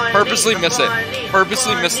 Purposely miss it.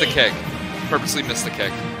 Purposely miss the kick. Purposely miss the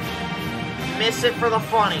kick. Miss it for the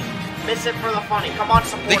funny. Miss it for the funny. Come on,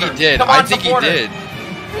 supporter. I think he did. Come I on, think he supporter. did.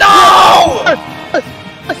 No!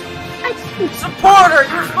 Supporter,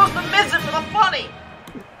 you're supposed to miss it for the funny.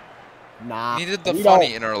 Nah. We needed the we funny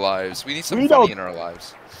don't- in our lives. We need some we funny don't- in our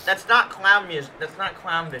lives. That's not clown music. That's not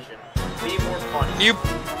clown vision. Be more funny.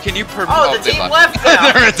 Can you Oh, the they team left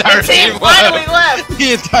now. Their entire The team team finally left.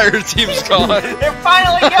 The entire team's gone. They're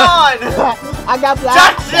finally gone. I got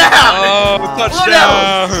that. Touchdown! Oh,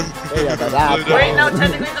 touchdown! There you go, that. Blue Wait, no,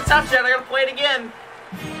 technically it's a touchdown. I gotta play it again.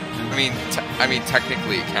 I mean,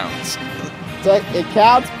 technically it counts. It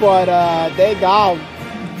counts, but they gone.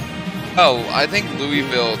 Oh, I think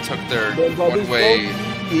Louisville took their one-way.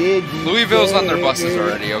 Louisville's on their buses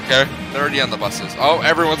already, okay? They're already on the buses. Oh,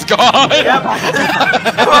 everyone's gone! Yep.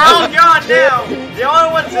 We're all gone now. The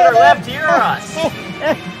only ones that are left here are us.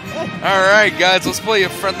 Alright, guys, let's play a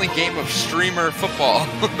friendly game of streamer football.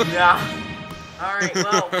 Yeah. Alright,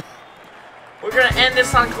 well, we're gonna end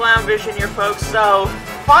this on Clown Vision here, folks. So,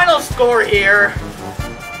 final score here.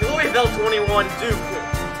 Louisville 21,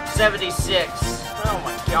 Duke 76. Oh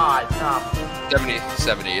my god.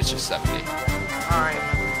 70, it's just 70. Alright.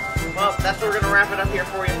 Well, that's where we're gonna wrap it up here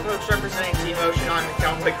for you, folks. Representing Team Ocean, I'm the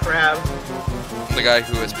Cowboy Crab. I'm the guy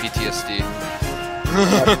who has PTSD.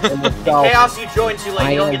 Chaos, you joined too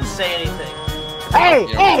late. You don't get to say anything. Hey,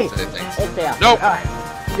 You don't hey! get to say things. It's there. Nope. Alright.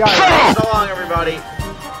 So long, everybody.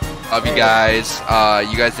 Love you guys.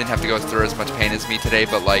 You guys didn't have to go through as much pain as me today,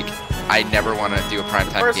 but like, I never want to do a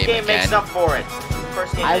primetime First game game again. makes up for it.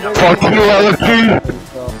 First game I made up don't for it. Fuck you, LFG!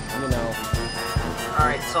 So, you know.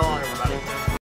 Alright, so long, everybody.